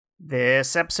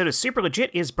This episode of Super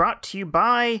Legit is brought to you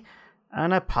by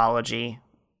an apology.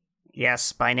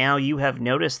 Yes, by now you have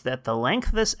noticed that the length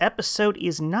of this episode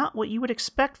is not what you would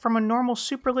expect from a normal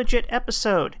Super Legit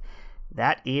episode.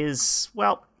 That is,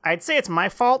 well, I'd say it's my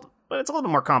fault, but it's a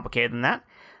little more complicated than that.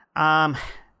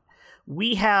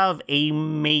 We have a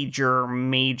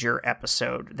major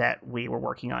episode that we were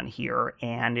working on here,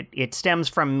 and it stems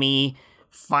from me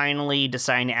finally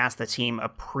deciding to ask the team a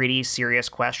pretty serious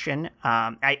question.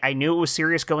 I knew it was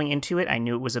serious going into it. I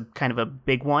knew it was a kind of a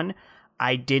big one.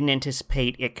 I didn't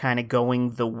anticipate it kind of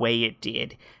going the way it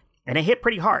did, and it hit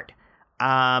pretty hard.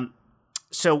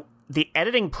 So the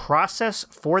editing process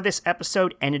for this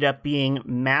episode ended up being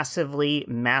massively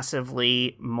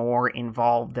more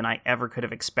involved than I ever could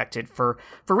have expected for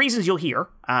reasons you'll hear.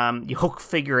 You'll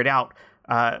figure it out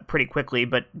pretty quickly,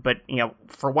 but you know,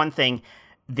 for one thing,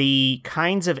 the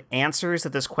kinds of answers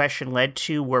that this question led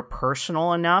to were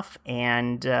personal enough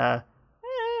and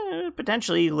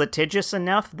potentially litigious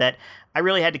enough that I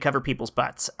really had to cover people's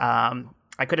butts.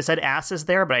 I could have said asses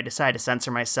there, but I decided to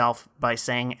censor myself by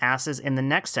saying asses in the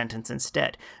next sentence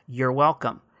instead. You're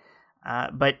welcome.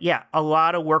 But yeah, a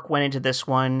lot of work went into this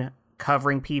one,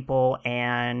 covering people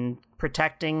and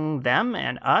protecting them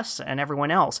and us and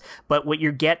everyone else. But what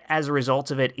you get as a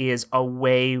result of it is a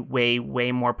way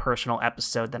more personal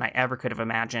episode than I ever could have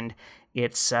imagined.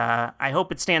 It's, I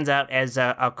hope it stands out as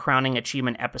a crowning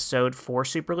achievement episode for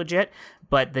Super Legit,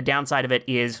 but the downside of it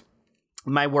is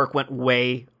my work went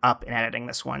way up in editing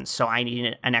this one, so I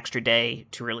needed an extra day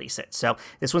to release it. So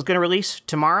this one's going to release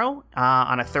tomorrow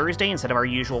on a Thursday instead of our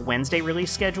usual Wednesday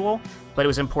release schedule, but it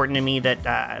was important to me that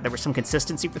there was some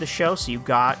consistency for the show, so you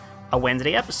got a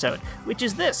Wednesday episode, which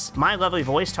is this, my lovely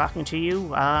voice talking to you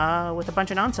with a bunch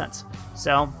of nonsense.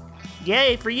 So,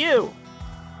 yay for you!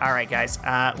 All right, guys,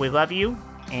 we love you,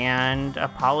 and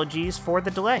apologies for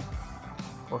the delay.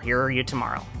 We'll hear you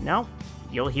tomorrow. No,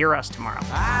 you'll hear us tomorrow.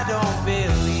 I don't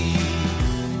believe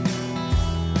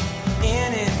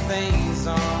anything's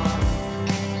on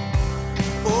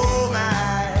all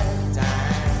my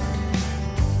time.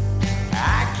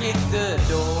 I kicked the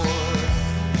door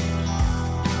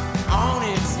on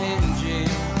its hinges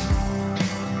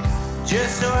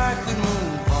just so I could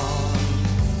move